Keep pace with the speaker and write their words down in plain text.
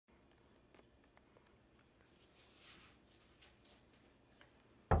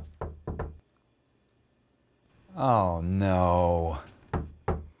Oh, no.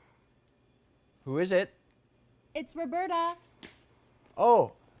 Who is it? It's Roberta.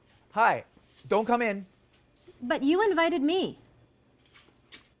 Oh, hi. Don't come in. But you invited me.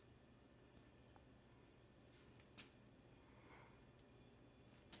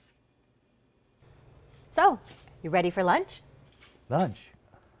 So, you ready for lunch? Lunch?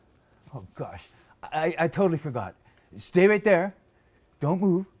 Oh, gosh. I totally forgot. Stay right there. Don't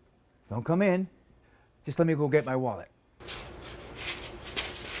move. Don't come in. Just let me go get my wallet.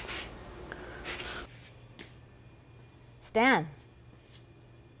 Stan,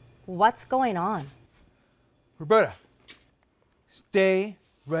 what's going on? Roberta, stay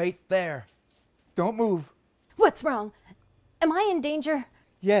right there. Don't move. What's wrong? Am I in danger?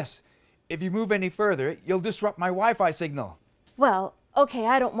 Yes, if you move any further, you'll disrupt my Wi-Fi signal. Well, okay,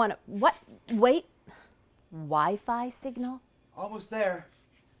 I don't want to... What? Wait. Wi-Fi signal? Almost there.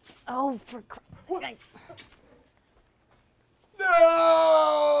 Oh, for...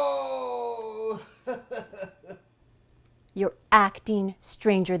 No! You're acting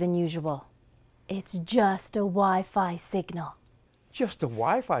stranger than usual. It's just a Wi-Fi signal. Just a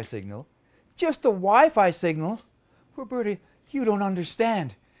Wi-Fi signal? Just a Wi-Fi signal? Roberta, you don't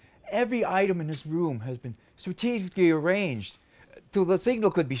understand. Every item in this room has been strategically arranged so the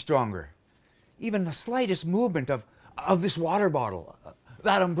signal could be stronger. Even the slightest movement of this water bottle,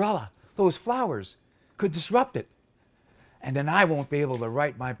 that umbrella, those flowers, could disrupt it. And then I won't be able to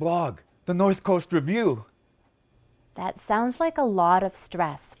write my blog, the North Coast Review. That sounds like a lot of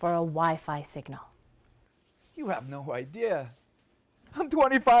stress for a Wi-Fi signal. You have no idea. I'm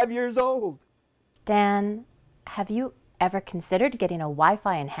 25 years old. Dan, have you ever considered getting a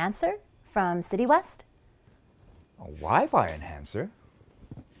Wi-Fi enhancer from CityWest? A Wi-Fi enhancer?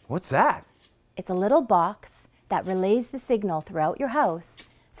 What's that? It's a little box that relays the signal throughout your house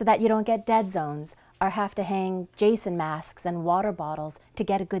so that you don't get dead zones or have to hang Jason masks and water bottles to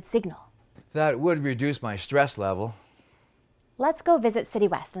get a good signal. That would reduce my stress level. Let's go visit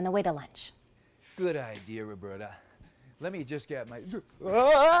CityWest on the way to lunch. Good idea, Roberta. Let me just get my...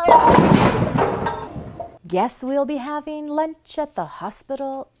 Guess we'll be having lunch at the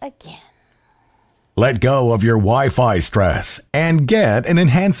hospital again. Let go of your Wi-Fi stress and get an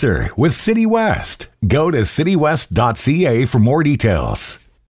enhancer with CityWest. Go to citywest.ca for more details.